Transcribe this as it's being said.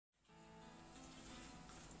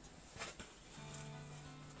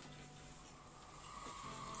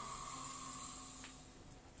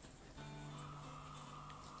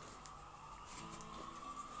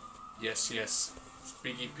Yes, yes. It's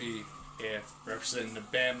Biggie P here, representing the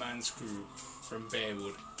Bear Man's crew from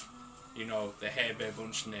Bearwood. You know, the Hair Bear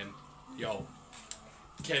Bunch and them. Yo,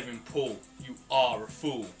 Kevin Paul, you are a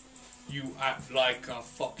fool. You act like a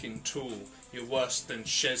fucking tool. You're worse than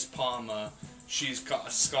Shez Palmer. She's got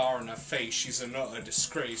a scar on her face. She's an utter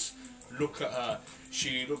disgrace. Look at her.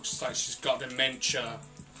 She looks like she's got dementia.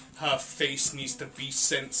 Her face needs to be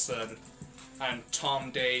censored. And Tom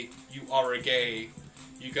Day, you are a gay.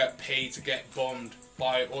 You get paid to get bombed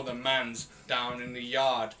by other mans down in the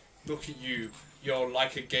yard. Look at you. You're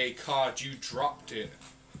like a gay card. You dropped it.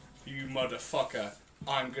 You motherfucker.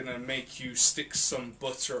 I'm gonna make you stick some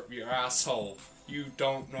butter up your asshole. You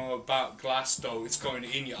don't know about glass though. It's going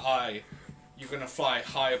in your eye. You're gonna fly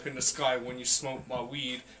high up in the sky when you smoke my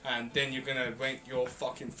weed, and then you're gonna make your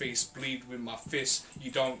fucking face bleed with my fist.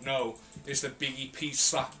 You don't know. It's the Biggie P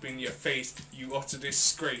slap in your face. You utter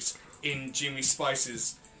disgrace in Jimmy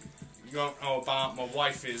Spices. You don't know about my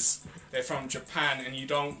wife is. They're from Japan, and you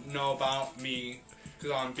don't know about me.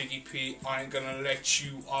 Cause I'm Biggie P. I ain't gonna let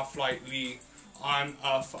you off lightly. I'm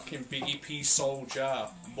a fucking Biggie P soldier.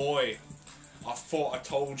 Boy, I thought I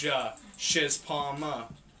told ya. Shez Palmer,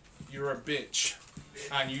 you're a bitch.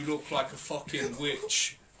 And you look like a fucking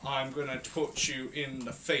witch. I'm gonna touch you in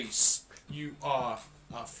the face. You are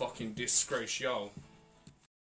a fucking disgrace, yo.